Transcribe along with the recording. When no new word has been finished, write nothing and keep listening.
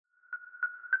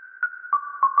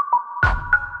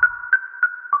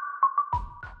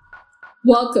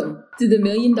Welcome to the $1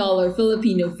 Million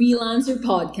Filipino Freelancer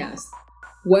Podcast,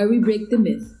 where we break the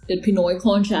myth that Pinoy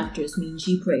contractors mean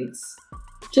cheap rates.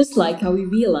 Just like how we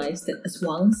realized that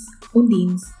aswangs,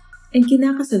 undins, and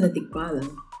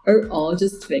kinakasanatipalang are all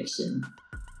just fiction.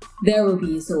 There will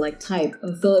be a select type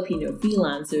of Filipino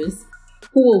freelancers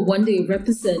who will one day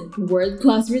represent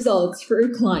world-class results for our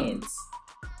clients.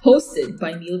 Hosted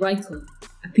by Neil Reichel,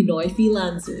 a Pinoy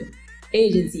freelancer,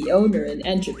 agency owner, and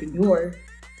entrepreneur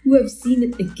who have seen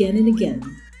it again and again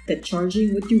that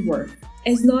charging what you worth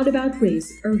is not about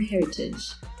race or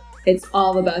heritage. It's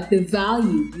all about the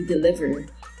value you deliver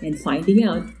and finding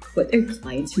out what our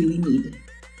clients really need.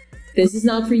 This is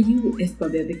not for you if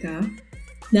pabebe ka,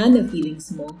 nana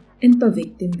feelings mo, and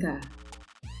pa-victim ka.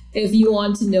 If you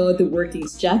want to know the working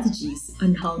strategies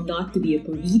on how not to be a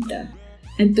purita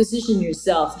and position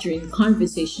yourself during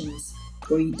conversations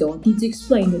where you don't need to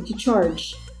explain what you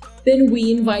charge, then we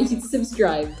invite you to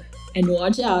subscribe and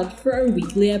watch out for our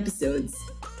weekly episodes.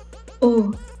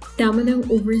 Oh, tama ng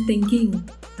overthinking.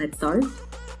 Let's start?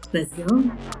 Let's go!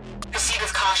 Proceed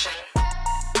with caution.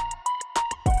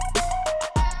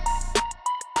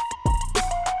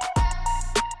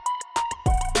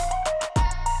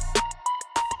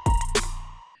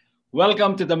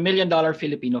 Welcome to the $1 Million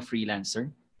Filipino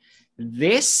Freelancer.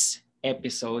 This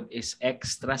episode is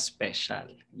extra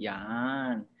special.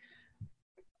 Yan.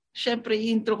 Siyempre,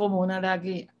 intro ko muna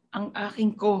lagi ang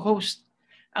aking co-host,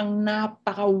 ang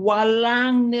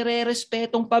napakawalang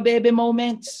nire-respetong Pabebe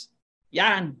moments.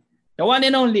 Yan. The one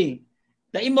and only,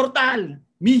 the immortal,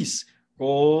 Miss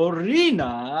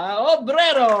Corina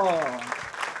Obrero.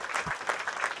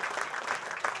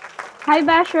 Hi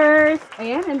Bashers!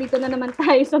 Ayan, nandito na naman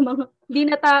tayo sa mga, di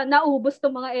na naubos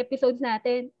tong mga episodes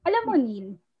natin. Alam mo,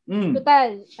 Neil,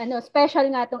 total, special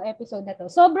nga tong episode na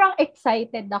to. Sobrang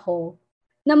excited ako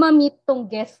na ma-meet tong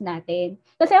guest natin.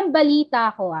 Kasi ang balita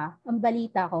ko,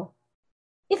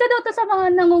 isa daw to sa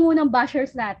mga nangungunang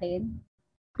bashers natin.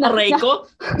 Aray ko,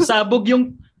 sabog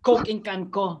yung Coke in can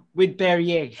ko with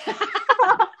Perrier.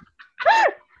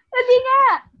 Hindi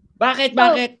nga! Bakit?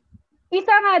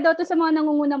 Isa nga daw to sa mga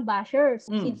nangungunang bashers.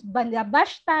 Since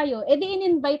bash tayo, edi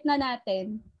in-invite na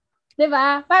natin. 'Di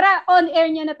ba? Para on-air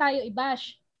niya na tayo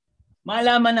i-bash.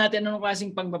 Malaman natin anong klaseng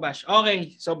pagbabash.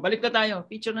 Okay, so balik na tayo.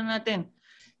 Picture na natin.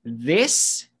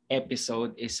 This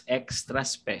episode is extra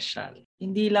special.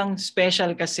 Hindi lang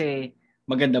special kasi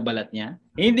maganda balat niya.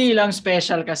 Hindi lang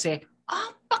special kasi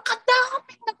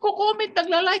pakadaming nagko-comment,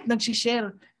 nagla-like,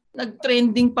 nag-share.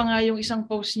 Nag-trending pa nga yung isang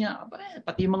post niya.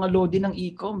 Pati yung mga lodi ng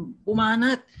e-com,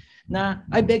 pumanat na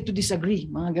I beg to disagree.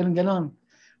 Mga ganon-ganon.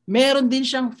 Meron din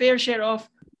siyang fair share of,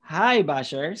 hi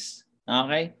bashers.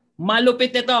 Okay?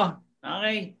 Malupit ito.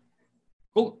 Okay?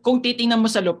 Kung titingnan mo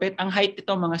sa lupit, ang height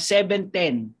nito mga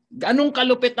 7'10". Ganong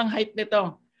kalupit ang height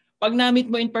nito? Pag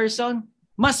na-meet mo in person,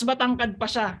 mas matangkad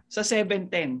pa siya sa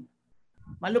 7'10".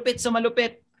 Malupit sa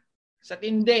malupit. Sa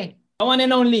tindi. The one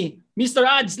and only, Mr.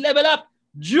 Ads, level up!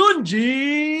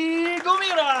 Junji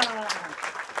Gumira!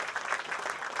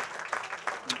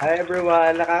 Hi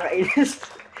everyone, nakakainis.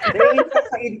 Naiinis ako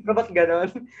sa intro, ba't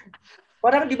ganon?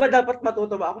 Parang di ba dapat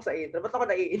matuto ba ako sa intro? Ba't ako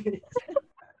naiinis?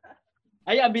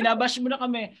 Ay, binabash mo na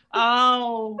kami.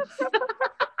 Ow!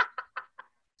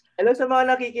 Hello sa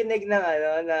mga nakikinig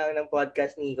ng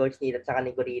podcast ni Coach Neil at saka ni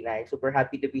Corina. I'm super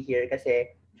happy to be here kasi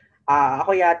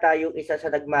ako yata yung isa sa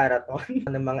nagmarathon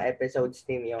ng mga episodes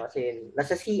ninyo kasi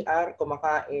nasa CR,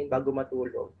 kumakain bago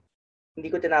matulog. Hindi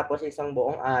ko tinapos isang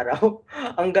buong araw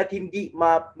hanggat hindi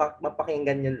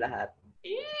mapakinggan yung lahat.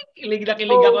 Kilig na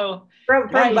kilig ako.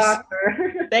 From Baxter.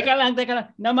 Teka lang.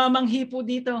 Namamanghi po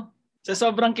dito sa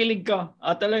sobrang kilig ko.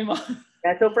 Tuloy mo.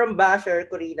 Yeah, so from Basher,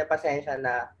 Corina, pasensya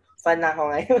na. Fan na ako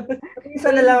ngayon.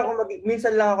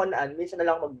 minsan lang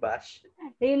ako mag-bash.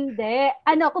 Hindi.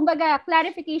 Kumbaga,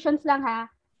 clarifications lang ha.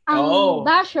 Ang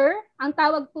basher, ang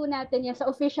tawag po natin yan sa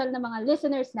official na mga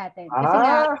listeners natin. Kasi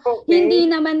hindi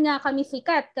naman nga kami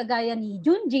sikat kagaya ni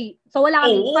Junji. So wala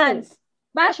kaming fans.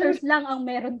 Bashers lang ang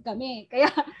meron kami.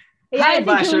 Kaya hi, si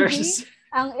bashers! Junji,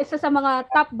 ang isa sa mga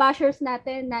top bashers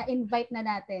natin na invite na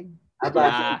natin.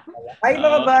 Hi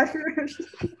mga bashers!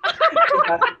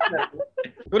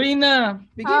 Corina,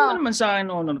 bigyan mo naman sa akin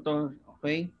honor to.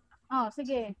 Okay?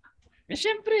 Sige.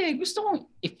 Siyempre, gusto kong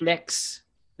i-flex.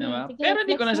 Diba? Sige, pero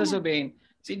hindi ko flex nasasabihin.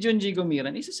 Si Junji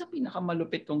Gumiran, isa sa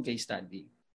pinakamalupit kong case study.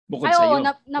 Bukod Ay, sa'yo,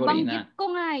 nabanggit Corina. ko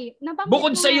nga eh.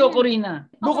 Bukod sa'yo, Corina.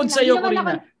 Bukod Okay sa'yo, lang.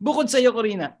 Corina. Bukod sa'yo,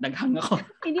 Corina. Naghang ako.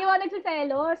 Hindi mo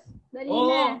nagsiselos. Dali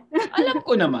na. Alam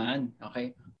ko naman.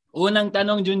 Okay. Unang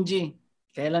tanong, Junji.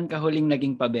 Kailan ka huling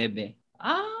naging pabebe?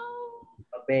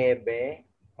 Pabebe?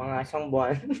 Mga isang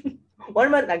buwan.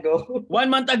 1 month ago.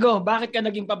 1 month ago, bakit ka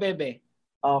naging pabebe?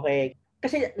 Okay.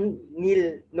 Kasi,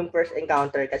 Neil, nung first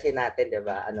encounter kasi natin, di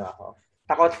ba,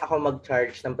 takot ako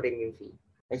mag-charge ng premium fee.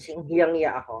 Kasi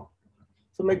hiyang-hiya ako.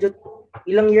 So medyo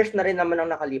ilang years na rin naman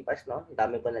ang nakalipas, no? Ang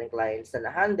dami ko na rin clients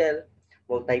na na-handle,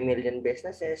 multi-million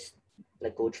businesses,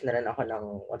 nag-coach na rin ako ng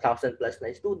 1,000 plus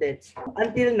na students.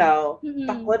 Until now,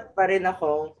 takot pa rin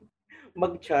akong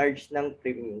mag-charge ng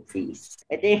premium fees.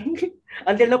 I think,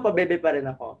 until now, pabebe pa rin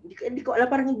ako. Hindi ko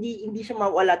alam, parang hindi siya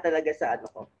mawala talaga sa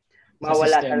ko.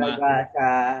 Mawala talaga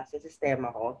sa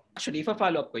sistema ko. Actually,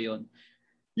 ipa-follow up ko yun.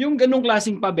 Yung ganung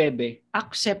klaseng pabebe,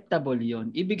 acceptable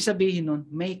yon. Ibig sabihin nun,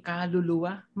 may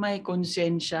kaluluwa, may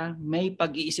konsensya, may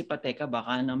pag-iisip pa, teka,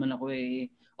 baka naman ako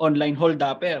online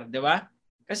hold-upper, di ba?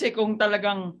 Kasi kung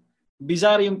talagang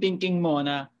bizarre yung thinking mo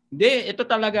na, hindi, ito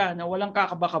talaga, na walang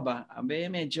kakaba-kaba,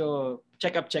 medyo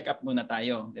check up muna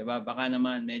tayo, di ba? Baka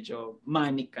naman medyo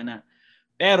manic ka na.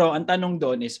 Pero ang tanong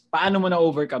doon is, paano mo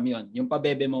na-overcome yon? Yung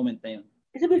pabebe moment na yun?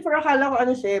 Kasi before akala ko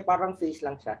parang face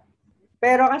lang siya.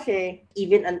 Pero kasi,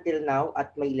 even until now, at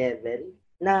my level,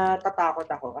 natatakot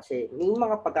ako kasi may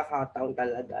mga pagkakataon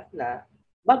talaga na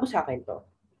bago sa akin to.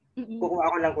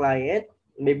 Kukuha ako ng client,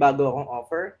 may bago akong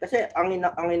offer. Kasi ang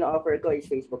ina-offer ko is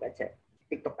Facebook ads,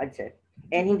 TikTok ads.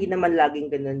 And hindi naman laging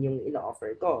ganun yung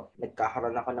ina-offer ko.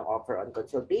 Nagkakaroon ako ng offer on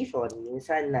consultation.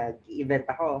 Minsan nag-event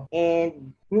ako. And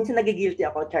minsan nagigilty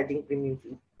ako charging premium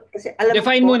fee. Kasi alam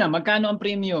Define ko, muna, magkano ang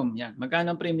premium? Yan,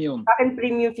 magkano ang premium? Sa akin,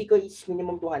 premium fee ko is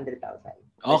minimum 200,000.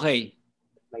 Okay.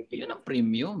 Yun ang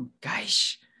premium.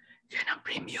 Guys, yan ang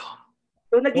premium.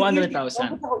 So,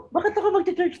 200,000. Bakit ako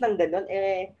mag-charge ng ganun?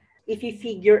 If you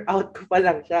figure out ko pa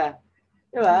lang siya.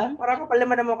 Diba? Parang kapal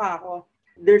naman ang mukha ako.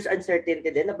 There's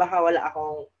uncertainty din na baka wala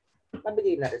akong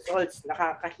nabigay na results.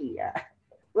 Nakakahiya.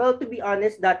 Well, to be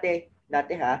honest, dati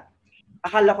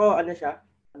akala ko siya,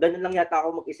 ganun lang yata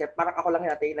ako mag-isip. Parang ako lang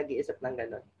yata yung nag-iisip ng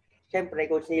ganun. Siyempre,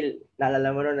 Coach Neil,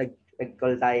 naalala mo nun,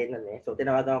 nag-call tayo nun eh. So,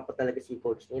 tinawagan ko talaga si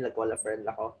Coach Neil, nag-call a friend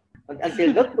ako.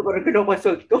 Until now, parang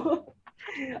kinoconsult ko.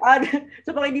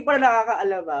 So, baka hindi pa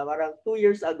nakakaalam parang 2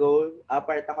 years ago,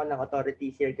 part ako ng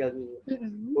authority circle ni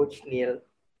Coach Neil.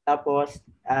 Tapos,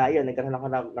 yun, nagkaroon ako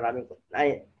ng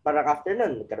parang after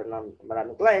nun, nagkaroon ng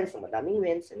maraming clients, madaming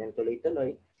wins, and then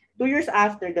tuloy-tuloy. 2 years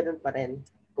after, ganun pa rin,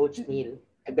 Coach Neil.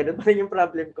 Ganun pa rin yung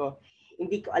problem ko.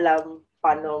 Hindi ko alam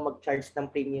paano mag-charge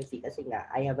ng premium fee kasi nga,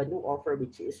 I have a new offer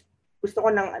which is, gusto ko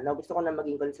nang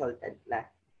maging consultant na.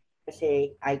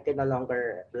 Kasi I can no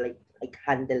longer like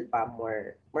handle pa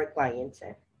more clients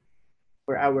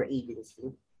for our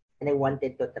agency. And I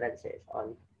wanted to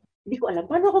transition. Hindi ko alam,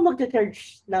 paano ako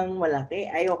mag-charge ng malaki?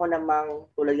 Ayoko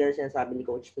namang, tulad yan sinasabi ni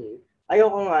Coach Neil,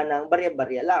 ayoko nga ng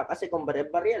barya-barya lang. Kasi kung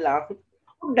barya-barya lang,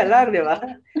 huwag na lang, di ba?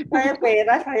 Sayang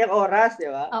pera, sayang oras, di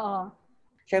ba? Oo.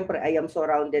 Siyempre, I am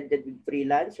surrounded with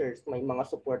freelancers. May mga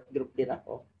support group din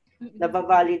ako.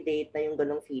 Nabavalidate na yung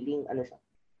ganong feeling, siya,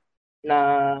 na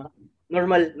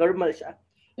normal siya.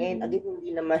 And again,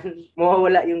 hindi naman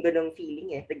mawawala yung ganong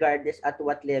feeling regardless at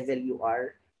what level you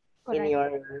are in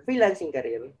your freelancing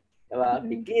career. Diba?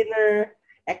 Beginner,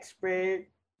 expert.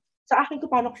 Sa akin, kung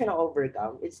paano ko siya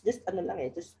na-overcome, it's just,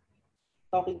 just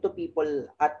talking to people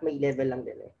at my level lang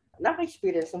din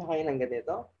Naka-experience mo kayo ng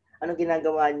ganito? Anong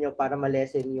ginagawa nyo para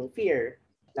ma-lessen yung fear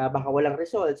na baka walang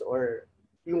results or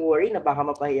yung worry na baka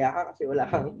mapahiya ka kasi wala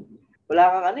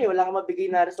kang mabigay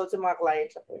na results sa mga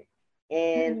clients ako.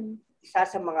 And isa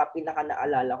sa mga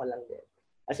pinaka-naalala ko lang din,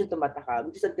 as in tumataka,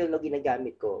 which is until no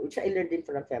ginagamit ko, which I learned din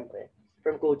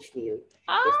from Coach Neil.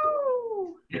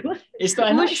 Is to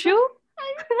ano?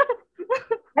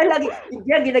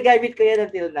 Ginagamit ko yan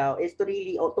until now is to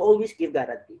always give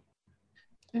guarantee.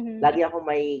 Lagi ako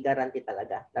may guarantee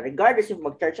talaga. Na regardless if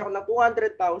mag-charge ako ng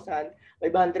 200,000,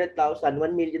 500,000,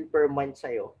 1 million per month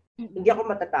sa'yo, hindi ako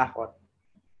matatakot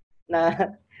na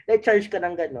na-charge ka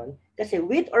ng ganun. Kasi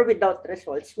with or without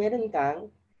results, meron kang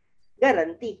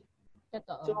guarantee.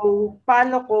 Totoo. So,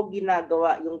 paano ko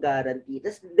ginagawa yung guarantee?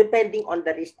 Tapos, depending on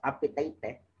the risk appetite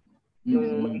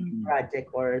ng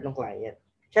project or ng client.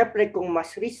 Siyempre, kung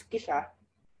mas risky siya,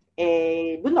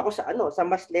 dun ako sa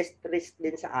mas less risk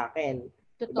din sa akin.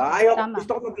 Diba?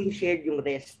 Gusto ko maging shared yung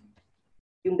risk.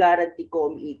 Yung guarantee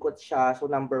ko, umiikot siya. So,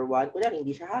 number 1, kung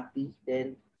hindi siya happy,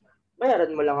 then,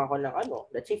 bayaran mo lang ako ng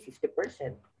let's say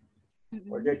 50%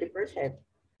 or 30%.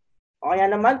 O kaya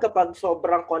naman, kapag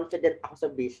sobrang confident ako sa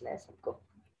business ko,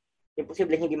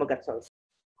 imposible hindi mag-results.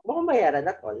 Huwag kong bayaran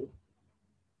at all.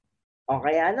 O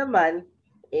kaya naman,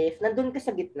 if nandun ka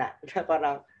sa gitna,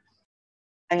 parang,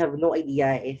 I have no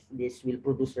idea if this will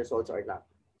produce results or not.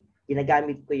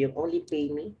 Ginagamit ko yung only pay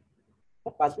me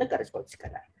kapag nagka-results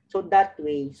ka na. So that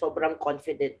way, sobrang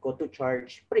confident ko to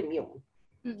charge premium.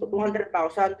 So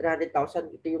 200,000,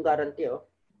 300,000, ito yung guarantee.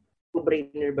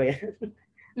 No-brainer ba yan?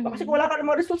 Kasi kung wala ka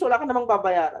namang results, wala ka namang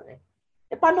babayaran eh.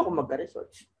 Paano kung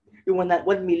magka-results? Yung 1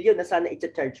 million na sana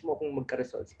i-charge mo kung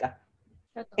magka-results ka.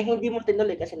 Hindi mo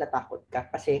tinuloy kasi natakot ka.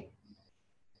 Kasi,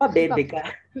 pabebe ka.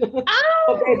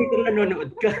 Pabebe kung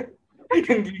nanonood ka.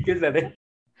 Hindi ka na rin.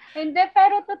 Hindi,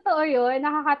 pero totoo yun.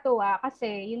 Nakakatuwa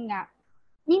kasi, yun nga,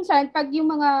 minsan, pag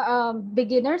yung mga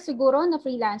beginners siguro na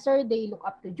freelancer, they look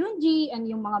up to Junji, and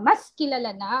yung mga mas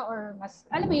kilala na or mas,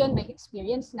 alam mo yun, may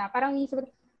experience na. Parang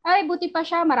ay, buti pa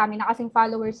siya, marami na kasing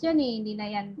followers yan eh.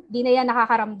 Hindi na yan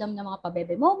nakakaramdam ng mga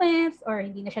pabebe moments or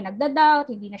hindi na siya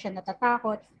nagda-doubt, hindi na siya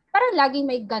natatakot. Parang laging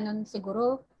may ganun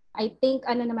siguro. I think,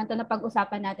 naman to na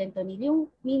pag-usapan natin to, yung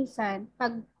minsan,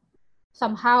 pag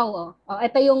somehow,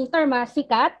 ito yung term,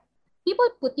 sikat, people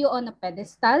put you on a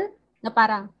pedestal na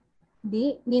parang,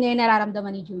 hindi na yung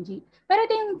nararamdaman ni Junji. Pero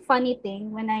ito yung funny thing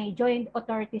when I joined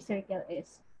Authority Circle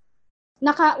is,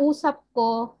 nakausap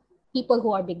ko people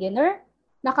who are beginner,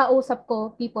 nakausap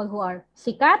ko people who are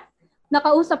sikat,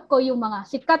 nakausap ko yung mga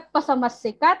sikat pa sa mas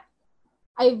sikat.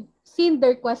 I've seen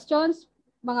their questions,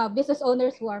 mga business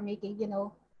owners who are making,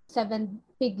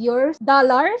 7-figure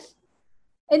dollars.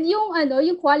 And yung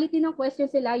quality ng questions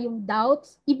nila, yung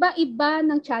doubts, iba-iba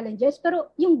ng challenges,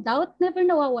 pero yung doubt never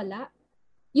nawawala.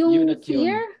 Yung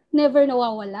fear never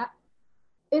nawawala.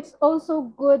 It's also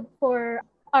good for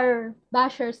our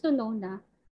bashers to know na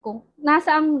kung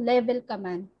nasa ang level ka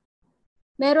man,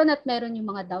 meron yung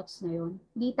mga doubts na yun.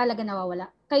 Hindi talaga nawawala.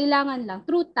 Kailangan lang,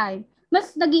 through time,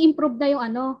 mas nag-i-improve na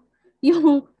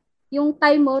yung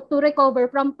time mo to recover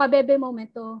from pabebe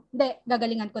moment to, hindi,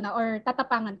 gagalingan ko na or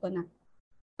tatapangan ko na.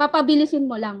 Papabilisin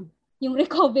mo lang yung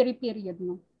recovery period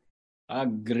mo.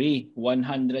 Agree,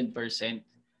 100%.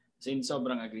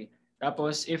 Sobrang agree.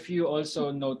 Tapos, if you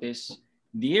also notice,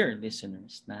 dear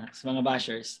listeners, mga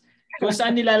bashers, kung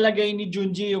saan nilalagay ni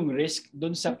Junji yung risk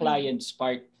dun sa client's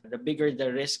part, the bigger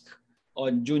the risk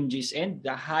on Junji's end,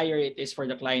 the higher it is for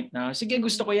the client na, sige,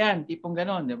 gusto ko yan, tipong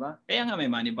ganon, di ba? Kaya nga may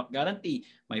money back guarantee,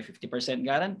 may 50%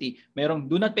 guarantee, merong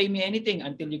do not pay me anything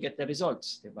until you get the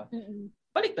results, di ba?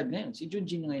 Baliktad ngayon, si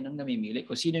Junji na ngayon ang namimili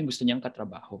kung sino yung gusto niyang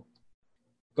katrabaho.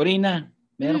 Corina,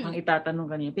 meron kang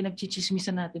itatanong kanina,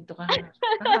 pinagchichismisan natin to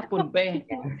kahapon pa eh.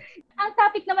 Ang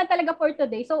topic naman talaga for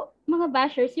today, so mga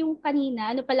bashers, yung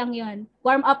kanina, pa lang yun,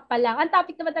 warm up pa lang. Ang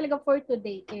topic naman talaga for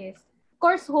today is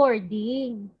course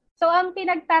hoarding. So ang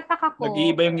pinagtataka ko...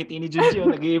 Nag-iiba yung ngiti ni Junji,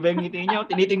 nag-iiba yung ngiti niya,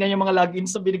 tinitingnan yung mga logins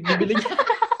na binigbibili niya.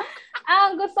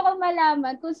 Ang gusto ko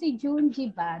malaman kung si Junji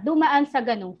ba dumaan sa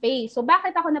ganong phase. So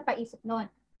bakit ako napaisip noon?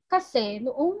 Kasi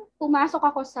noong pumasok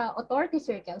ako sa Authority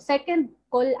Circle, second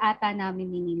call ata namin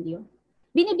ni Nilio.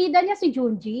 Binibida niya si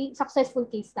Junji, successful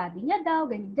case study niya daw,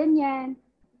 ganyan-ganyan.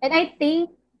 And I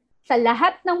think sa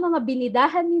lahat ng mga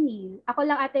binidahan ni Neil, ako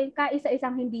lang ata yung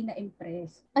kaisa-isang hindi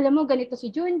na-impress. Alam mo, ganito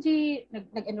si Junji,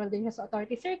 nag-enroll din siya sa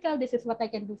Authority Circle, this is what I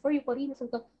can do for you, Corina. So,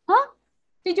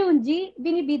 si Junji,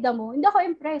 binibida mo, hindi ako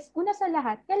impressed. Una sa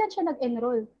lahat, kailan siya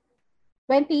nag-enroll?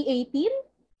 2018?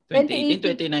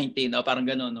 2019, parang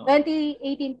gano'n, no?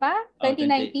 2018 pa?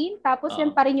 2019? Tapos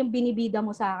yan pa rin yung binibida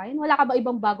mo sa akin? Wala ka ba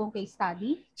ibang bagong case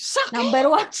study? Sakit! Number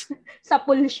 1, sa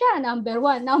pool siya, number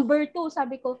 1. Number 2,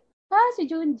 sabi ko, si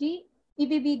Junji,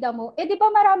 ibibida mo. Di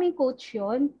ba maraming coach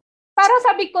yun? Para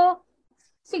sabi ko,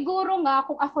 siguro nga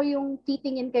kung ako yung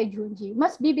titingin kay Junji,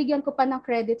 mas bibigyan ko pa ng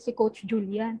credit si Coach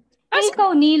Julian.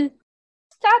 Ikaw, Neil.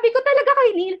 Sabi ko talaga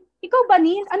kay Neil, ikaw ba,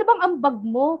 Neil? Ano bang ambag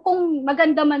mo? Kung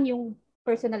maganda man yung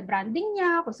personal branding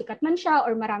niya, kung sikat man siya,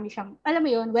 or marami siyang, alam mo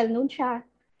yun, well-known siya,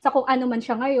 sa kung ano man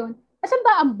siya ngayon, asan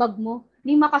ba ang bag mo?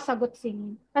 Di makasagot si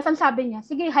Neil. Tapos ang sabi niya,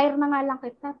 sige, hire na nga lang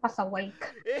kita, pasaway ka.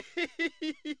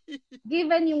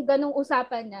 Given yung ganong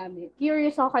usapan namin,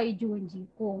 curious ako kay Junji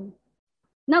kung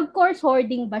nag-course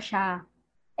hoarding ba siya?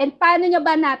 And paano niya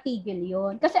ba natigil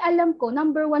yun? Kasi alam ko,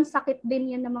 number 1 sakit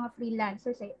din yan ng mga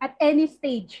freelancers at any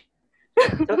stage.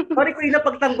 Sorry ko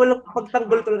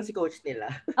pagtanggol ko lang si coach nila.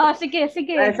 Sige.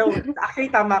 So, actually,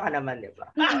 tama ka naman, di ba?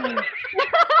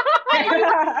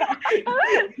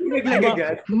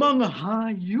 Mga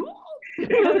hayop!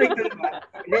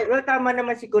 Well, tama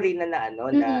naman si Corina na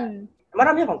na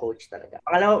marami akong coach talaga.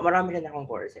 Pangalawa, marami rin akong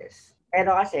courses.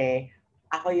 Pero kasi,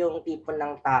 ako yung tipo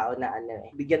ng tao na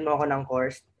bigyan mo ako ng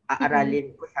course,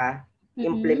 aaralin ko siya,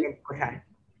 implement ko siya.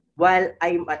 While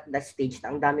I'm at the stage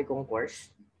na ang dami kong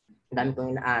course, ang dami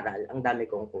kong inaaral, ang dami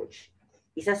kong coach.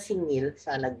 Isa si Neil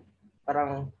sa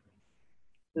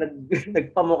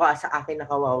nagpamukha sa akin na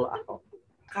kawawa ako.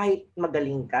 Kahit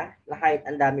magaling ka, na kahit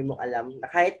ang dami mong alam, na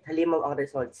kahit halimaw ang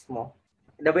results mo,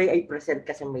 the way I present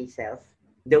kasi myself,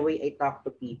 the way I talk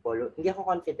to people, hindi ako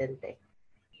confident eh.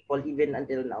 People even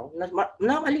until now, na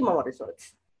malimaw ang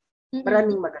results.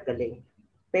 Maraming magagaling.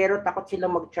 pero takot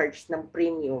sila mag-charge ng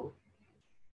premium.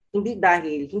 Hindi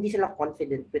dahil hindi sila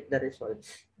confident with the results.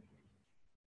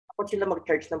 Takot sila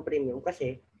mag-charge ng premium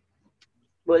kasi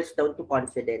boils down to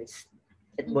confidence.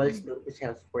 It boils down to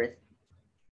self-worth.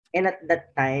 And at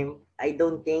that time, I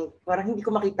don't think, parang hindi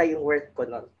ko makita yung worth ko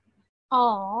nun.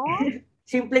 Aww.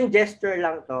 Simpleng gesture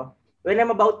lang to. When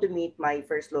I'm about to meet my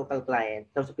first local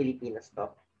client, sa Pilipinas to,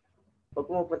 pag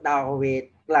pumupunta ako with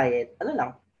client, ano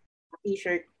lang,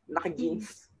 t-shirt,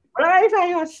 naka-jeans. Wala kayo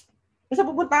ayos. Kasi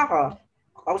pupunta ako,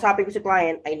 kausapin ko si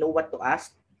client, I know what to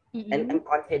ask, and I'm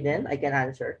confident I can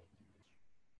answer.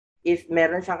 If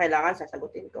meron siyang kailangan,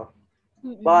 sasagutin ko.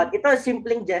 But ito,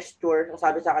 simpleng gesture, ang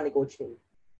sabi sa akin ni Coach Neil,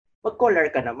 mag-collar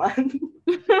ka naman.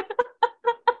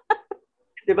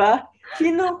 Diba?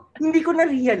 Hindi ko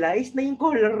na-realize na yung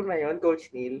collar na yon,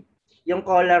 Coach Neil, yung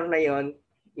collar na yon,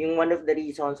 yung one of the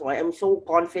reasons why I'm so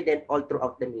confident all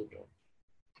throughout the meeting.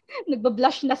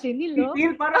 Nagba-blush na si Neil, no?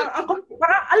 Parang,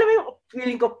 alam mo yung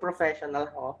feeling ko professional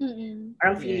ako.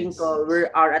 Parang feeling ko we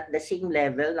are at the same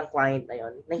level ng client na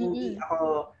yon, na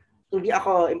hindi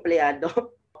ako empleyado.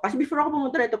 Kasi before ako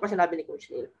pumunta rito, pa sinabi ni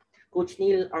Coach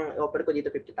Neil, ang offer ko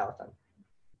dito 50,000.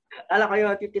 Alam ko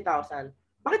yun, 50,000.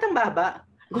 Bakit ang baba?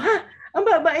 Ang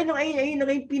baba ay nung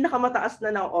yung pinakamataas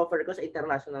na na-offer ko sa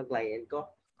international client ko.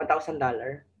 $1,000.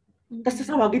 Tapos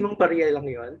sasawagin mong barya lang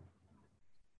yun.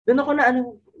 Doon ako na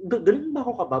ganun ba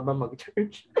ako kababa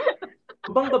mag-charge?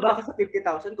 Bang baba ka sa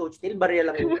 50,000, Coach Neil, barya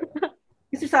lang yun.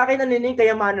 Kasi sa akin, yung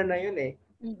kayamanan na yun eh.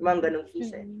 Mga ganung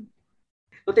fees eh.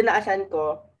 So, tinaasan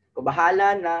ko,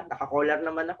 bahala na, naka-collar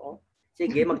naman ako.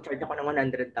 Sige, mag-charge ako ng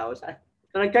 100,000.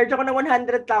 So, nag-charge ako ng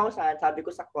 100,000, sabi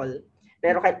ko sa call.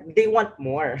 Pero they want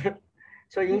more.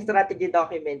 So, yung strategy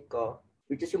document ko,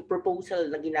 which is yung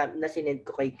proposal na sinend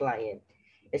ko kay client,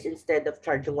 is instead of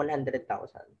charging 100,000,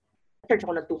 charge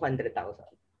ako ng 200,000.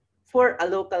 For a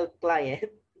local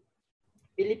client,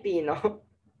 Filipino,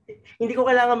 hindi ko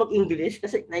kailangan mag-English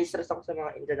kasi na-stress ako sa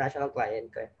mga international client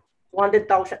ko.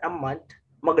 200,000 a month,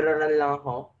 magraran lang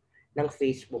ako ng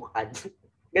Facebook ads.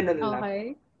 Ganun lang. Okay.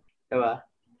 Diba?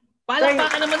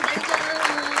 Palakpakan naman tayo dyan!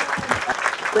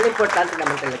 Well, importante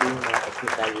naman talaga yung mga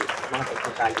technicalities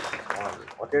on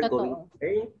what you're going to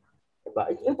learn. Diba?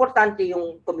 Importante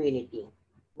yung community.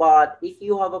 But if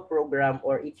you have a program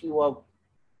or if you have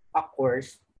a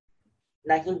course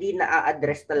na hindi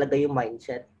na-address talaga yung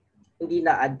mindset, hindi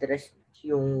na-address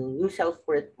yung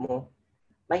self-worth mo,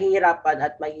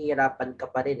 mahihirapan ka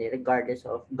pa rin regardless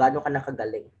of gaano ka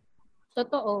nakagaling.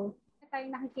 Totoo. Tayo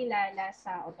nakikilala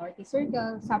sa authority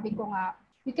circle, sabi ko nga,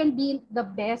 you can be the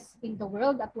best in the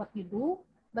world at what you do,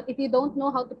 but if you don't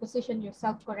know how to position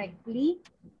yourself correctly,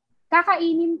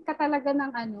 kakainin ka talaga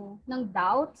ng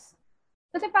doubts.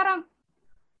 Kasi parang,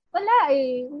 wala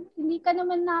hindi ka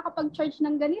naman nakakapag-charge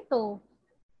ng ganito.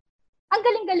 Ang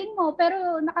galing-galing mo,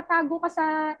 pero nakatago ka sa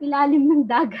ilalim ng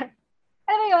dagat.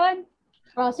 Ano yun?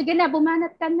 Sige na,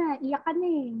 bumanat ka na, iyak ka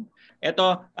na Ito,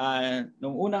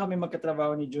 nung una kami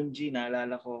magkatrabaho ni Junji,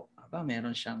 naalala ko,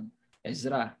 meron siyang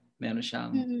Ezra, meron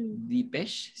siyang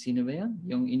Dipesh. Sino ba yun?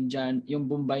 Yung Indian, yung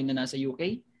Bombay na nasa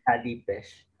UK?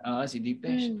 Dipesh. Si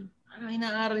Dipesh.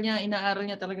 Inaaral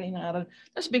niya talaga.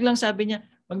 Tapos biglang sabi niya,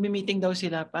 magmi-meeting daw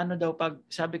sila. Paano daw pag,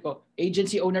 sabi ko,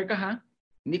 agency owner ka ha?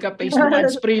 Hindi ka Facebook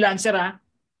ads freelancer ha?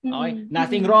 Okay?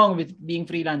 Nothing wrong with being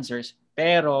freelancers.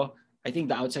 Pero, I think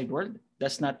the outside world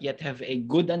does not yet have a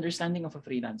good understanding of a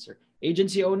freelancer.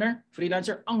 Agency owner,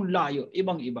 freelancer, ang layo,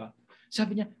 ibang-iba.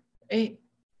 Sabi niya,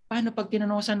 paano pag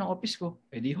tinanosan ng office ko?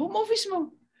 Di home office mo.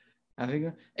 Sabi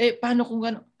ko, paano kung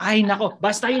gano'n? Ay, nako,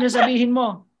 basta yun ang sabihin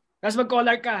mo. Tapos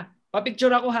mag-collar ka.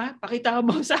 Papicture ako ha, pakita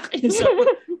mo sa akin. So,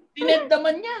 sinend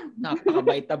naman niya.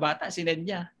 Napakabait na bata, sinend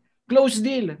niya. Close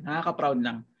deal. Nakaka-proud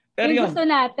lang. Pero yung gusto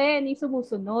natin, yung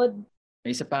sumusunod.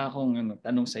 May isa pa akong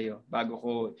tanong sa iyo bago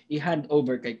ko i-hand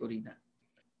over kay Corina.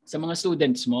 Sa mga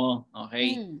students mo,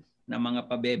 okay? Na mga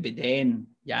pabebe din.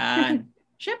 Yan.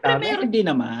 Siyempre, meron din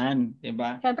naman.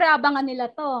 Diba? Siyempre, abangan nila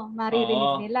to.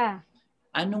 Maririnig nila.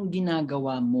 Anong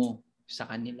ginagawa mo sa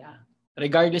kanila?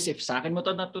 Regardless if sa akin mo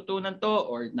to natutunan to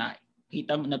or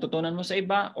natutunan mo sa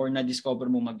iba or na-discover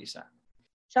mo mag-isa.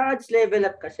 Sa ads level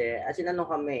up kasi, as in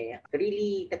kami,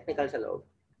 really technical sa loob.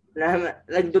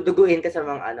 Nagduduguin ka sa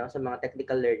mga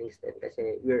technical learnings din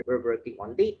kasi we're working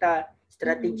on data,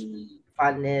 strategy,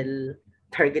 funnel,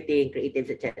 targeting,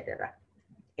 creatives, etc.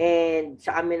 And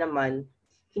sa amin naman,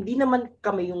 hindi naman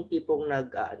kami yung tipong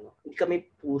hindi kami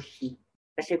pushy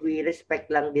kasi we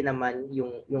respect lang din naman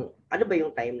yung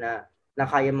yung time na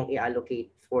kaya mong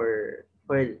i-allocate for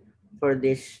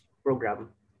this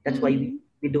program. That's why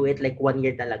we do it like 1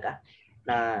 year talaga.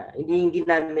 Na hindi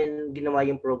namin ginawa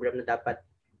yung program na dapat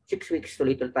 6 weeks,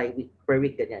 tuloy-tuloy tayo per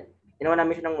week, ganyan. Ginawa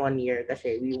namin siya ng 1 year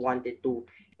kasi we wanted to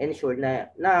ensure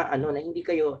na hindi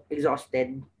kayo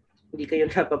exhausted, hindi kayo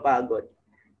napapagod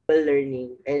while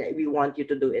learning, and we want you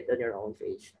to do it on your own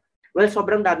pace. Well,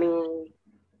 sobrang daming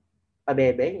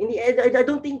pabebe. I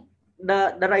don't think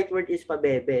the right word is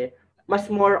pabebe. Mas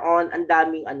more on ang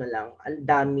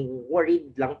daming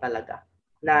worried lang talaga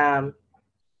na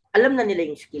alam na nila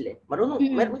yung skill eh. Marunong,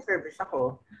 may service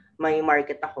ako, may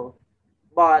market ako,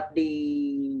 but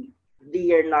they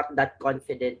are not that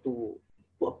confident to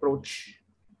approach.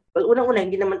 Well, unang-una,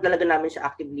 hindi naman talaga namin siya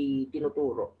actively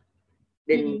tinuturo.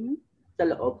 Then, sa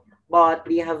loob. But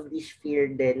we have this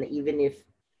fear then, even if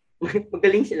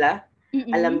magaling sila,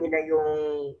 alam nila yung,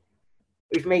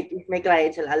 if may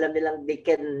clients sila, alam nilang they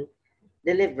can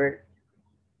deliver,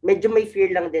 medyo may fear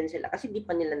lang din sila kasi di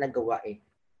pa nila nagawa eh.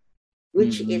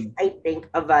 Which is, I think,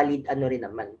 a valid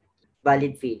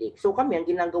valid feeling. So kami, ang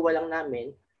ginagawa lang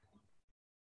namin,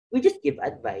 we just give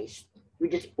advice. We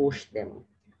just push them.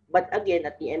 But again,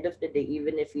 at the end of the day,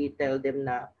 even if we tell them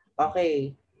na,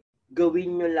 okay,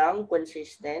 gawin nyo lang,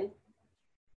 consistent,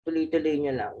 tuloy-tuloy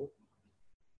nyo lang.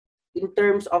 In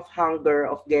terms of hunger,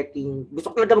 of getting,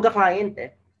 gusto ko talaga magka-client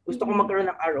eh. Gusto ko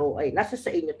magkaroon ng ROI. Nasa sa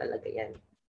inyo talaga yan.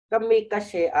 Kami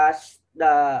kasi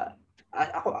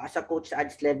ako as a coach sa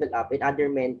Ads Level Up and other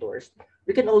mentors,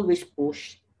 we can always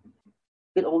push.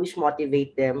 We can always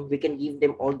motivate them. We can give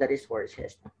them all the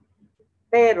resources.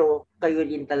 Pero kayo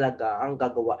din talaga ang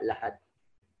gagawa lahat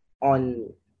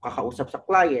on kakausap sa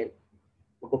client,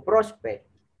 mag-prospect,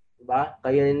 diba?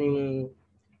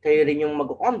 Kayo rin yung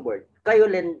mag-onboard. Kayo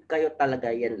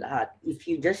talaga yan lahat. If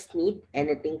you just need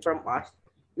anything from us,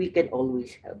 we can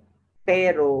always help.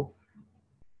 Pero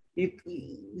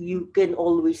you can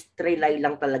always rely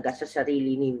lang talaga sa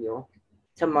sarili ninyo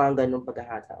sa mga ganung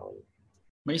pagkakataon.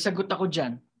 May sagot ako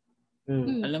dyan.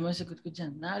 Alam mo yung sagot ko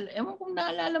dyan. Ewan kung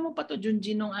naalala mo pa to,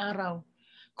 Junji, nung araw.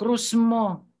 Krus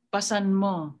mo, pasan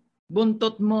mo,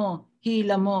 buntot mo,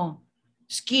 hila mo.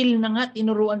 Skill na nga,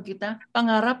 tinuruan kita.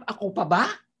 Pangarap, ako pa ba?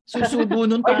 Susubo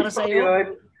nun para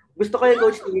sa'yo? Gusto ko yung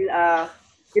Coach Neil.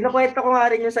 Kinukwento ko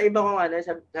nga rin yung sa iba kong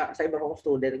sa iba kong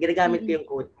student. Ginagamit ko yung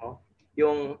quote mo.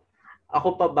 Yung,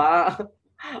 ako pa ba?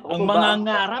 Ang mga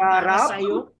ngarap para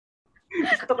sa'yo?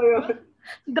 Gusto ko yun.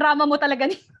 Drama mo talaga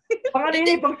ni.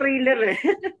 Pang trailer eh.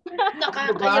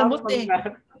 Nakakayamot eh.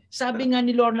 Sabi nga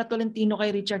ni Lorna Tolentino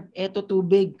kay Richard, eto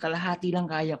tubig, kalahati lang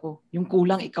kaya ko. Yung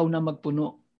kulang, ikaw na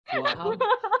magpuno. Wow.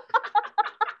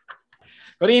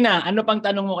 Corina, ano pang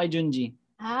tanong mo kay Junji?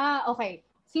 Okay.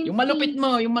 Yung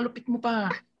malupit mo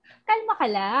pa. Kalma ka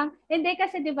lang. Hindi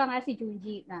kasi 'di ba nga si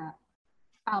Junji na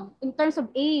in terms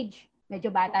of age, medyo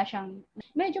bata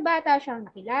siyang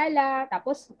nakilala.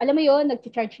 Tapos alam mo 'yon,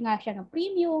 nag-charge nga siya ng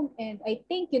premium, and I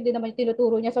think yun din naman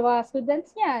tinuturo niya sa mga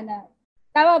students niya na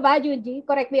tama ba, Junji?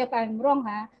 Correct me if I'm wrong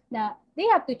ha, na they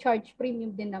have to charge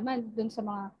premium din naman dun sa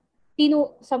mga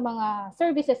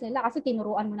services nila kasi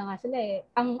tinuruan mo na nga sila eh.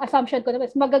 Ang assumption ko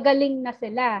naman is magagaling na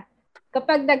sila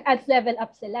kapag nag-ads level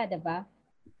up sila, diba?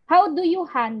 How do you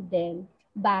handle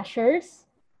bashers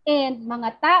and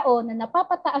mga tao na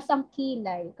napapataas ang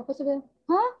kilay? Kapag sabi,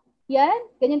 yan?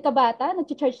 Ganyan ka bata?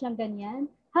 Nag-charge ng ganyan?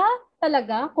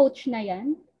 Talaga? Coach na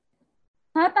yan?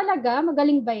 Talaga?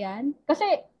 Magaling ba yan? Kasi,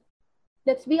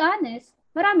 let's be honest,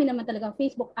 marami naman talagang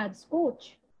Facebook ads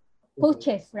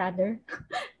coaches rather.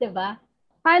 Diba?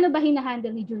 Paano ba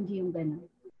hinahandle ni Junji yung gano'n?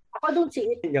 Ako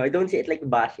I don't see it like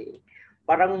bashing.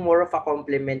 Parang more of a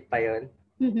compliment pa yun.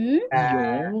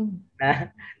 Na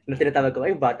tinatawag ko,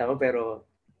 ay bata mo, pero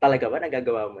talaga ba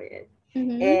nagagawa mo yan?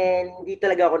 And hindi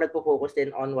talaga ako nagpo-focus din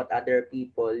on what other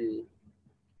people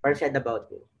said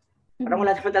about me. Parang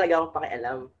wala naman talaga akong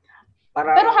pakialam.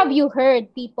 Pero have you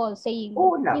heard people saying,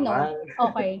 naman.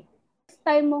 Okay, first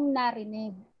time mong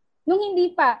narinig, nung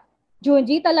hindi pa,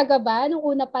 Junji, talaga ba? Nung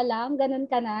una pa lang, ganun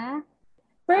ka na?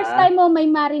 First time mo may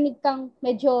marinig kang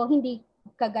medyo hindi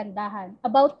kagandahan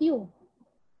about you.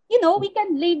 We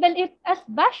can label it as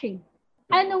bashing.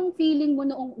 Anong feeling mo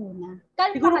noong una?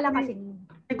 Kalma ka lang kasi.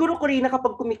 Siguro, Corina,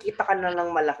 kapag kumikita ka na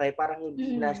ng malaki, parang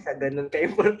hindi na siya ganun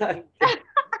ka-importante.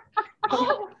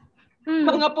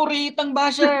 Mga puritang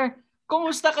basher,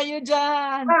 kumusta kayo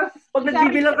dyan? Pag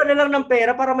nagbibilang ka na lang ng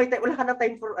pera, para wala ka na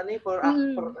time for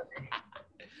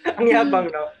ang yabang,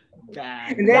 no?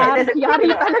 Yari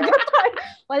talaga tayo.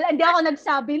 Wala, hindi ako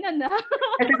nagsabi na.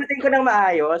 Sagutin ko ng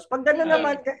maayos. Pag gano'n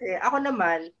naman kasi, ako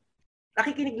naman,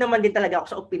 nakikinig naman din talaga ako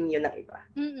sa opinion ng iba.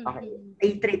 Okay.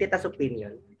 I treat it as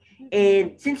opinion.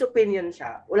 And since opinion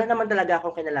siya, wala naman talaga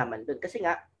akong kinalaman doon. Kasi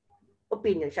nga,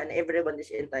 opinion siya and everyone is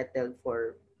entitled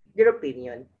for their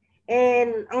opinion.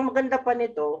 And ang maganda pa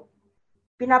nito,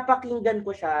 pinapakinggan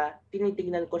ko siya,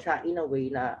 tinitingnan ko siya in a way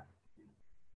na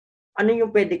ano yung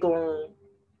pwede kong,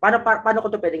 paano ko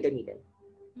to pwedeng gamitin?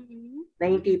 Na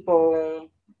yung tipong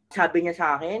sabi niya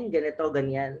sa akin, ganito,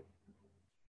 ganyan.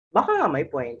 Baka nga may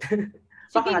point.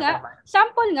 Sige nga,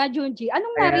 sample nga, Junji.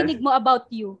 Anong narinig mo about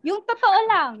you? Yung totoo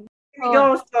lang.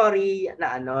 Yung story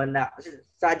na na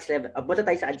sa ads level. Punta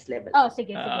tayo sa ads level. Oh,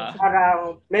 sige.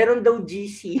 Parang meron daw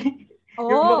GC.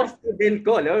 Yung mga student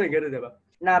ko, alam mo, gano'n diba?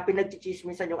 Na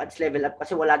pinagchichismisan yung ads level up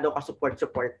kasi wala daw ka-support.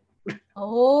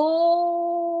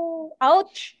 Oh!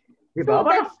 Ouch! Diba?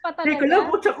 Students pa talaga. Teka lang,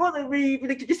 putsa ko, may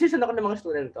pinagchichismisan ako ng mga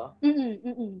student ko.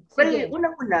 Well,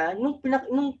 unang-una, nung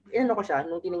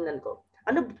tiningnan ko,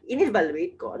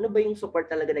 in-evaluate ko, ano ba yung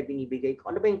support talaga na binibigay ko?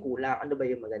 Ano ba yung kulang? Ano ba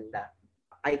yung maganda?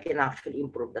 I can actually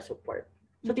improve the support.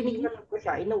 So, tinignan ko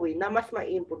siya in a way na mas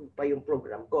ma-improve pa yung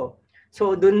program ko.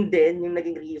 So, dun din yung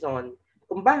naging reason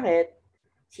kung bakit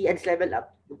si Ads Level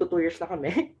Up, 2 years na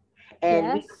kami,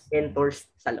 and mentors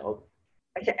sa loob.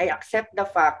 Kasi I accept the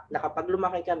fact na kapag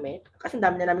lumaki kami, kasi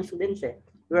dami na namin students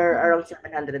we're around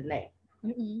 700 na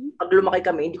Pag lumaki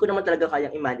kami, hindi ko naman talaga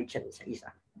kayang i-manage yan isa-isa.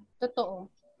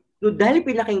 Totoo. So, dahil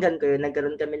pinakinggan ko yun,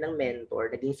 nagkaroon kami ng mentor,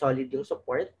 naging solid yung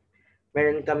support,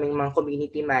 meron kaming mga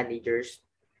community managers,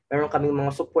 meron kaming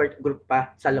mga support group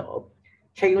pa sa loob.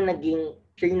 Siya yung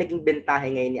naging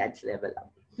bentahe ngayon ni Ads Level Up.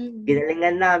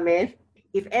 Ginalingan namin,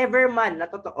 if ever man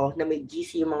na totoo na may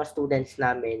GC yung mga students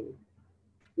namin,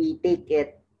 we take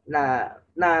it na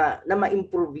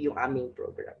ma-improve yung aming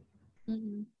program.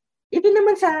 Even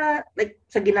naman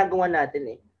sa ginagawa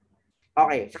natin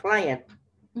Okay, sa client.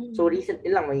 So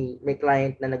recently lang may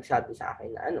client na nagsabi sa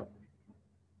akin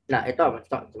na ito,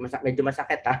 medyo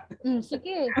masakit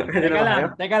Sige.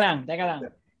 Teka lang.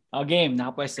 Game,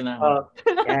 nakapwesto na.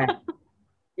 Yeah.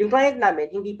 Yung client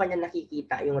namin, hindi pa niya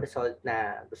nakikita yung result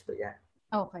na gusto niya.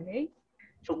 Okay.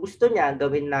 So gusto niya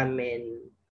gawin namin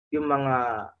yung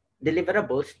mga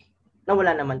deliverables na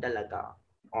wala naman talaga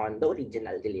on the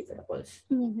original deliverables.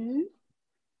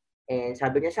 And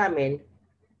sabi niya sa amin,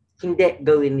 hindi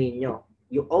gawin ninyo.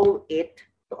 You owe it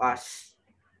to us.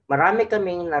 Marami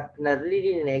kaming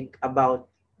naririnig about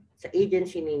sa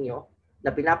agency ninyo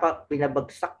na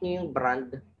pinabagsak niyo yung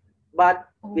brand,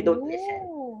 but we don't listen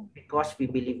because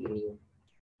we believe in you.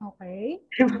 Okay.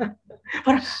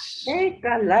 Parang,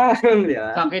 teka lang. Diba?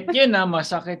 Sakit yun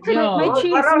masakit yun. May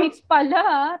chismis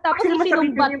pala. Tapos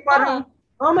sinumbat pa.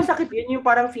 Masakit yun yung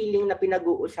parang feeling na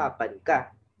pinag-uusapan ka.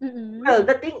 Well,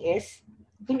 the thing is,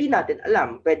 hindi natin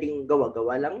alam. Pwedeng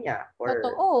gawa-gawa lang niya. Or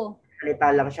salita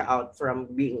lang siya out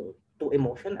from being too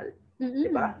emotional.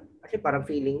 Diba? Kasi parang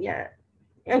feeling niya,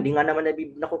 hindi nga naman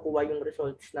nakukuha yung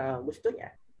results na gusto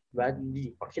niya. Diba?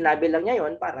 Pag sinabi lang niya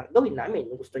yun, parang gawin namin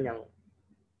yung gusto niyang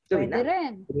gawin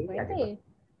namin. Pwede.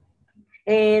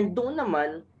 And doon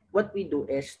naman, what we do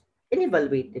is,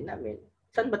 in-evaluate din namin.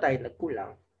 Saan ba tayo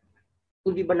nagkulang?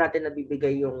 Hindi ba natin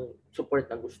nabibigay yung support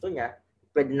na gusto niya?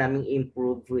 Pwede namin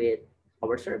improve with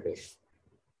our service.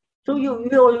 So, we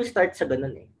always start sa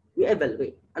ganun We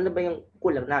evaluate. Ano ba yung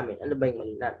kulang namin? Ano ba yung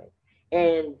mali namin?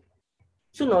 And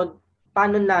sunod,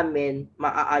 paano namin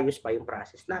maaayos pa yung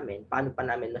process namin? Paano pa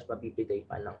namin mas mabibigay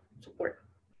pa ng support?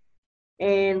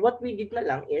 And what we did na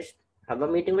lang is have a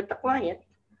meeting with the client,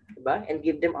 diba? And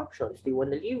give them options. Do you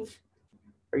want to leave?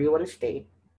 Or you want to stay?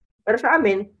 Pero sa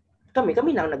amin, kami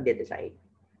lang nagde-decide.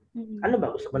 Ano ba?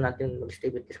 Gusto ba natin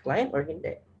mag-stay with this client or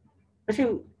hindi?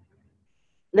 Kasi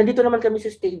nandito naman kami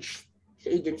sa stage sa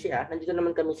agency nandito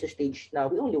naman kami sa stage na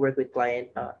we only work with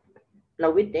client na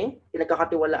we think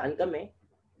pinagkakatiwalaan kami,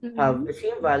 have the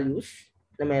same values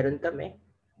na meron kami.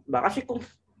 Diba? Kasi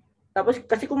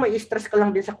kung may stress ka lang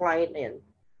din sa client na yan,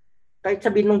 kahit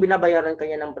sabihin mong binabayaran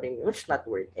kanya ng premium, it's not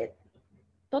worth it.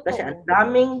 Totoo. Kasi ang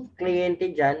daming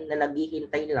kliyente dyan na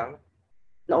naghihintay lang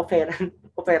na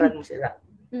offeran mo sila.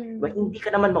 Diba? Hindi ka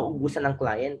naman maubusan ng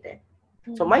client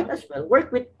So might as well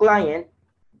work with client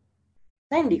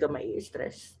na hindi ka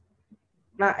mai-stress.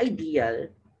 Na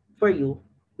ideal for you,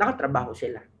 nakatrabaho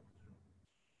sila.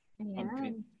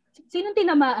 Ayan. Sinong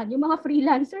tinamaan? Yung mga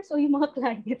freelancers o yung mga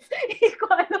clients? Hindi ko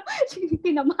alam. Sinong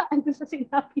tinamaan sa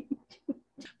sinabi niyo?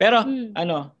 Pero,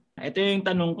 ito yung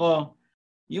tanong ko.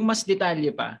 Yung mas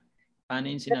detalye pa, paano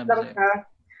yung sinabi sa'yo?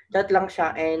 Chat lang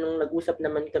siya, nung nag-usap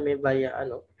naman kami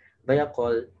via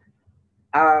call,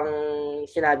 ang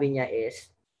sinabi niya is,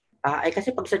 kasi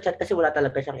pag sa chat kasi wala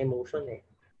talaga siyang emotion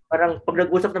Parang pag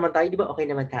nag-usap naman tayo, di ba okay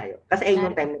naman tayo? Kasi ayun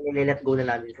yung time na nilet go na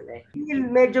namin sila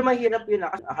Medyo mahirap yun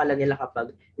kasi akala nila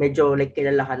kapag medyo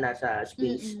kilala ka na sa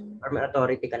space or may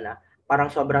authority ka na,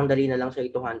 parang sobrang dali na lang sa'yo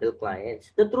to handle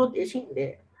clients. The truth is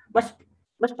hindi.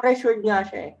 Mas pressured nga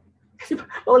siya Kasi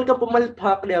bawal ka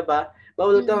pumalpak, di ba?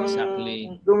 Bawal kang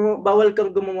Exactly. bawal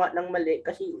kang gumawa ng mali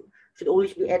kasi should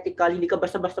always be ethical. Hindi ka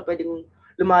basta-basta pwedeng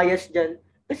lumayas diyan.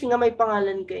 Kasi nga may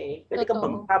pangalan ka eh. Pwede kang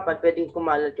Totoo. pagtapat, pwedeng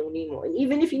kumalat yung name mo. And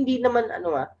even if hindi naman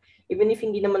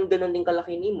ganoon din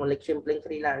kalaki name mo, like simpleng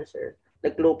freelancer,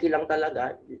 like low-key lang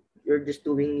talaga, you're just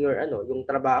doing your yung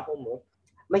trabaho mo.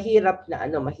 Mahirap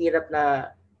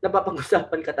na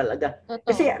napapag-usapan ka talaga. Totoo.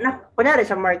 Kasi kunyari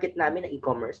sa market namin na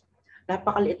e-commerce,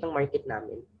 napakaliit ng market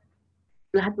namin.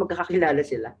 Lahat magkakakilala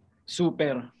sila.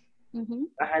 Super.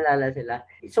 Kakilala sila.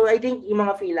 So I think yung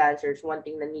mga freelancers, one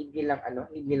thing na need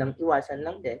nilang iwasan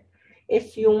lang din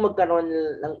is yung magkaroon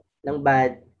ng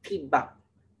bad feedback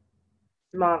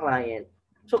sa mga client.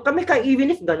 So kami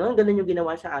even if ganun yung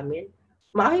ginawa sa amin,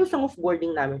 maayos ang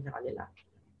offboarding namin sa kanila.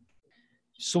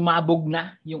 Sumabog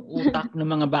na yung utak ng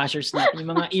mga bashers natin.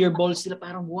 Yung mga earballs nila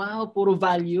parang wow, puro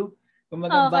value. Kung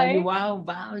value, wow,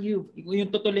 value. Yung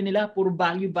tutulin nila, puro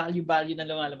value na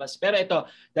lumalabas. Pero ito,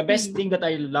 the best thing that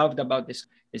I loved about this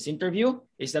interview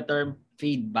is the term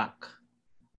feedback.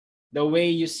 The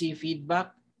way you see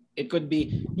feedback, it could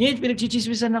be,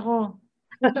 pinagchichismisan ako.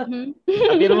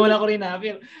 Apir mo na ko rin,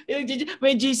 Apir.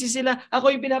 May GC sila.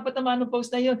 Ako yung pinapatama ng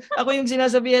post na yun. Ako yung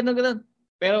sinasabihan ng gano'n.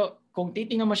 Pero kung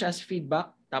titingnan mo siya as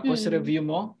feedback, tapos review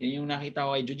mo, yun yung nakita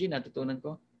ko kay Juji, natutunan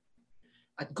ko.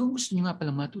 At kung gusto nyo nga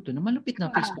palang matuto na malupit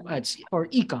na Facebook ads or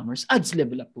e-commerce, ads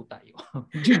level up po tayo.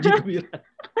 Juji Kabira.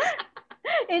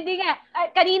 Hindi nga.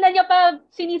 Kanina nyo pa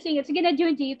sinisingit. Sige na,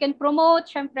 Juji. You can promote,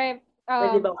 syempre.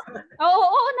 Pwede ba?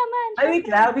 Oo naman. Ay, wait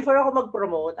lang. Before ako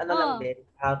mag-promote, lang din.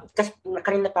 Kasi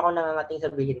kanina pa ako nangangating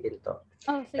sabihin din to.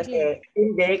 Oh, sige.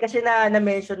 Kasi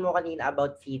na-mention mo kanina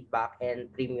about feedback and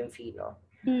premium fee, no?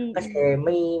 Kasi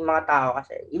may mga tao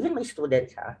kasi, even my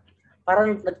students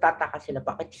parang nagtataka sila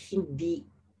bakit hindi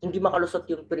makalusot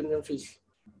yung premium fees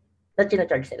na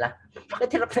tina-charge nila. Bakit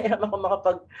hirap na hirap ako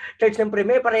makapag-charge ng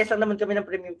premium? Parehas lang naman kami ng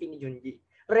premium fee ni Junji.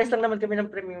 Parehas lang naman kami ng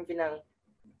premium fee ng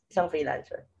isang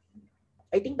freelancer.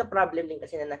 I think the problem din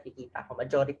kasi na nakikita ko,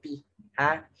 majority,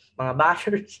 mga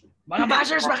bashers. Mga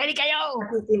bashers, makinig kayo!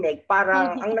 Nakikinig.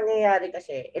 Parang ang nangyayari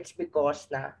kasi, it's because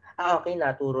na, okay,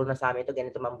 naturo na sa amin ito,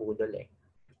 ganito mambudol eh.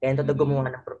 Ganito gumawa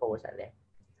ng proposal eh.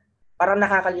 Parang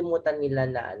nakakalimutan nila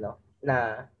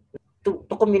na to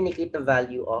communicate the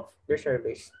value of their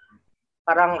service.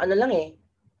 Parang lang eh,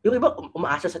 yung iba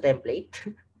umaasa sa template.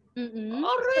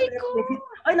 Aray ko!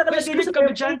 Ay, nakalagay sa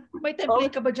template. Dyan? May template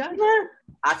ka ba dyan?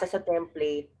 Asa sa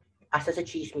template, asa sa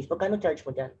chismis. Magkano charge mo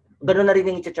dyan? Gano'n na rin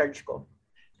yung i-charge ko.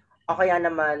 O kaya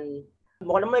naman,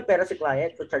 mukha naman may pera si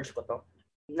client, so charge ko to.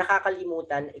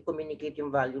 Nakakalimutan, i-communicate yung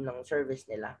value ng service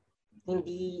nila.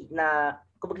 Hindi na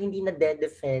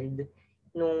de-defend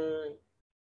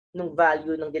nung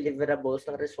value ng deliverables,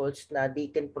 ng results na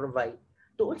they can provide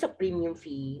doon sa premium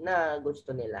fee na gusto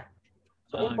nila.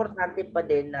 So, importante pa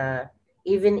din na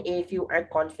even if you are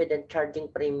confident charging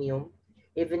premium,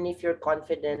 even if you're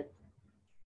confident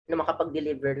na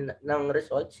makapag-deliver ng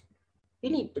results, you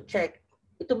need to check.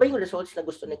 Ito ba yung results na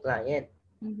gusto ni client?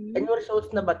 And yung results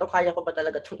na ba ito, kaya ko ba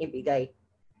talaga itong ibigay?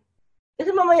 Kasi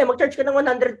mamaya, mag-charge ka ng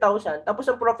 100,000, tapos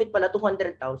ang profit pala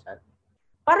 200,000.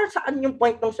 Para saan yung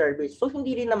point ng service? So,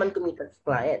 hindi rin naman kumita sa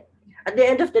client. At the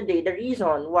end of the day, the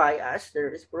reason why as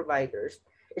service providers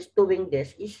is doing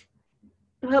this is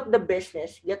to help the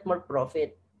business get more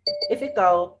profit. If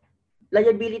ikaw,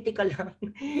 liability ka lang,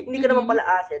 hindi ka naman pala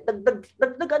asset,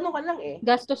 dagdag ano ka lang eh.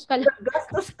 Gastos ka lang.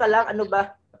 Gastos ka lang, ano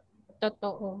ba?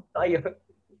 Totoo. So, ayun.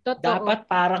 Totoo. Dapat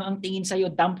parang ang tingin sa'yo,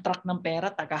 dump truck ng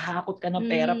pera, tagahakot ka ng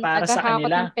pera para sa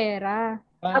kanila. Tagahakot ng pera.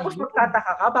 Tapos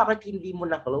magtataka ka, bakit hindi mo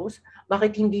na-close?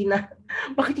 Bakit hindi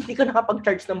ka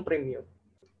nakapag-charge ng premium?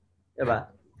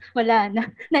 Diba? Wala na.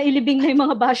 Nailibing na yung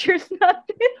mga bashers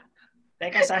natin.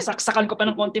 Teka, sasaksakan ko pa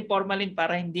ng konting formalin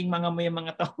para hindi mga mo yung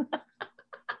mga to.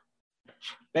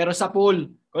 Pero sa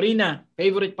pool, Corina,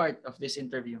 favorite part of this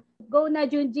interview? Go na,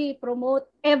 Junji. Promote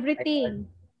everything.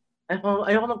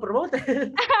 Ayoko mag-promote.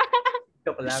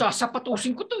 Joke lang.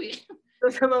 Sasapatusin ko to eh. So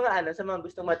sa mga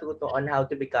gustong matuto on how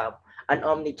to become an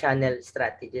omni-channel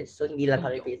strategist. So hindi lang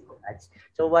kami Facebook ads.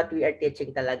 So what we are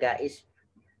teaching talaga is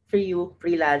for you,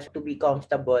 freelance, to be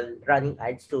comfortable running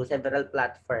ads to several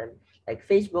platforms like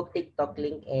Facebook, TikTok,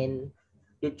 LinkedIn,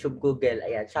 YouTube, Google,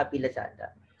 ayan, Shopee,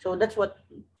 Lazada. So that's what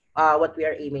we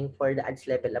are aiming for, the Ads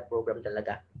Level Up program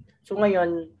talaga. So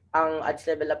ngayon, ang Ads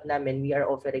Level Up namin, we are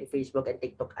offering Facebook and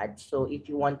TikTok ads. So if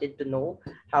you wanted to know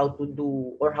how to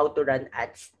do or how to run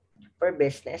ads for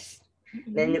business,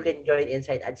 then you can join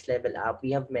inside Ads Level Up.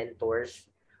 We have mentors.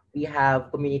 We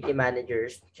have community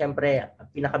managers. Siyempre,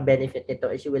 pinaka-benefit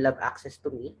nito is you will have access to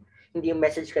me. Hindi yung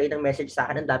message kayo ng message sa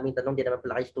akin, ang daming tanong, di naman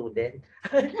pala kayo student.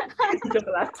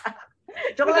 Joke lang.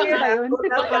 Joke lang yun.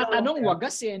 Pagkatanong,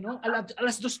 wagas no?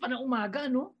 Alas 2 pa ng umaga,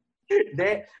 no?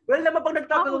 Hindi. Well naman, pag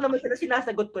nagtatanong naman sila,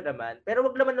 sinasagot ko naman. Pero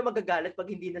wag naman na magagalit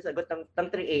pag hindi nasagot ng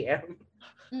 3 a.m.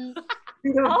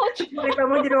 Kita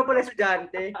mo, hindi naman pala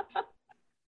estudyante.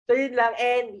 So yun lang.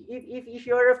 And if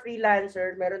you're a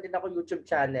freelancer, meron din ako YouTube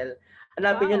channel.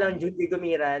 Hanapin nyo lang Junji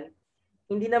Gumiran.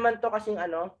 Hindi naman to kasing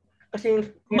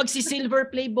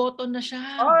magsi-silver play button na siya.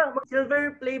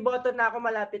 Silver play button na ako,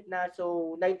 malapit na.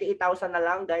 So 98,000 na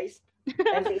lang, guys.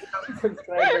 98,000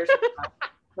 subscribers.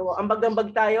 So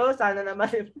ambag-ambag tayo, sana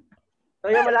naman.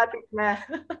 So yun, malapit na.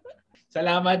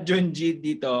 Salamat Junji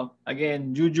dito.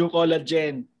 Again, Juju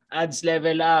Collagen, ads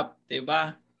level up, 'di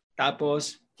ba?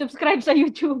 Tapos subscribe sa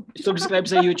YouTube.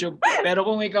 Pero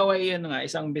kung ikaw ay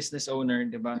isang business owner,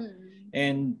 'di ba?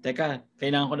 And teka,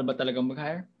 kailangan ko na ba talagang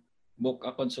mag-hire? Book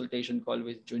a consultation call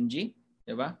with Junji,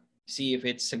 'di ba? See if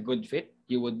it's a good fit.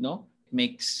 You would know.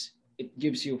 It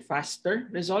gives you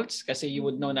faster results kasi you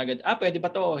would know na agad, pwede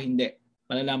ba to o hindi.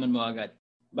 Malalaman mo agad.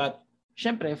 But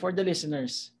syempre, for the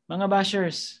listeners, mga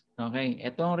bashers, okay,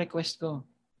 ito ang request ko.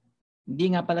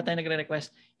 Hindi nga pala tayo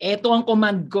nagre-request. Ito ang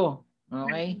command ko.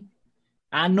 Okay?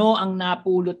 Ano ang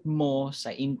napulot mo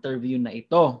sa interview na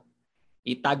ito?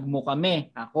 Itag mo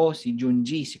kami. Ako, si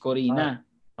Junji, si Corina.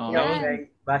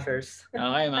 Okay, bashers.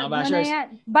 Okay, mga bashers.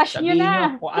 Bash nyo na. Sabihin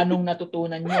nyo kung anong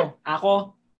natutunan nyo.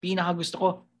 Ako, pinakagusto ko,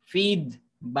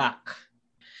 feedback.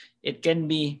 It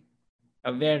can be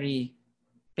a very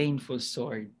painful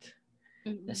sword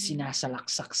na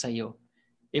sinasalaksak sa'yo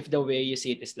if the way you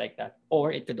see it is like that.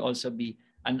 Or it could also be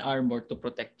an armor to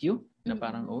protect you na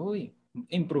parang,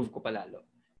 improve ko palalo.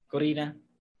 Corina,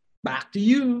 back to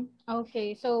you.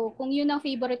 Okay, so kung yun ang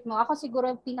favorite mo, ako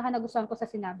siguro pinaka nagustuhan ko sa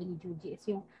sinabi ni Juji is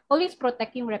yung always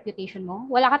protect yung reputation mo.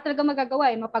 Wala ka talaga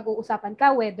magagawa mapag-uusapan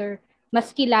ka whether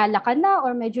mas kilala ka na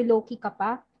or medyo low-key ka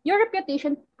pa. Your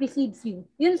reputation precedes you.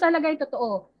 Yun talaga yung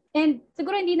totoo. And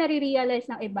siguro hindi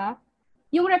nare-realize ng iba,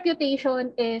 yung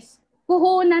reputation is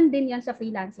puhunan din yan sa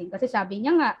freelancing. Kasi sabi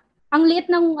niya nga, ang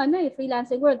liit ng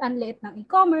freelancing world, ang liit ng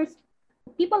e-commerce,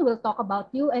 people will talk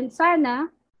about you and sana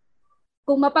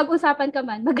kung mapag-usapan ka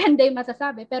man, maganda yung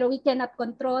masasabi, pero we cannot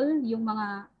control yung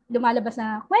mga lumalabas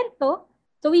na kwento.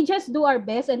 So we just do our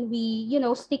best and we,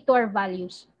 stick to our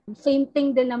values. Same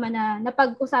thing din naman na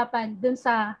napag-usapan dun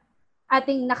sa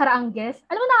ating nakaraang guest.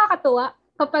 Alam mo, nakakatuwa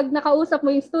kapag nakausap mo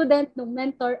yung student, ng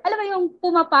mentor, alam mo yung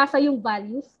pumapasa yung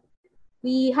values.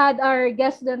 We had our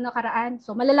guest dun nakaraan.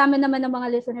 So malalaman naman ng mga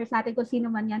listeners natin kung sino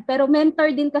man yan. Pero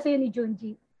mentor din kasi yun ni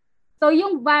Junji. So,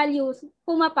 yung values,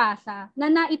 pumapasa, na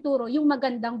naituro yung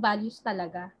magandang values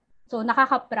talaga. So,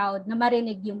 nakaka-proud na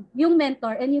marinig yung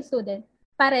mentor and yung student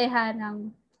pareha ng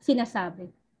sinasabi.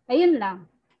 Ayun lang.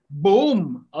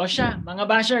 Boom! O siya, mga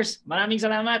bashers, maraming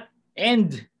salamat.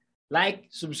 And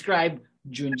subscribe,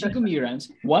 Junji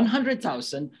Gumiran's 100,000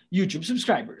 YouTube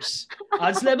subscribers.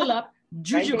 Odds level up,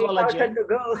 Juju Collagen.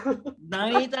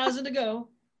 98,000 to go.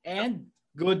 And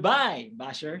goodbye,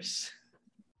 bashers.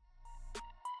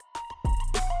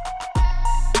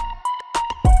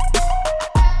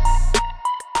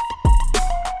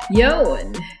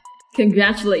 Yon!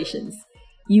 Congratulations!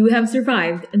 You have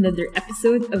survived another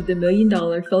episode of the $1 Million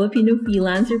Filipino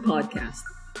Freelancer Podcast.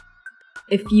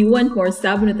 If you want more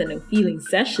Sabi na Tanong Feeling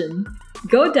session,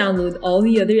 go download all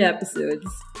the other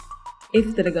episodes.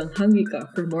 If talagang hungry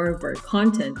ka for more of our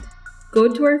content,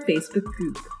 go to our Facebook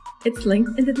group. It's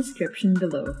linked in the description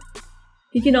below.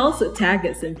 You can also tag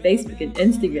us on Facebook and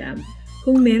Instagram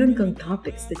kung meron kang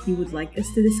topics that you would like us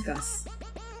to discuss.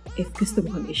 If gusto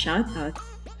mo kami i-shoutout,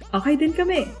 okay din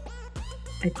kami.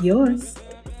 Adios!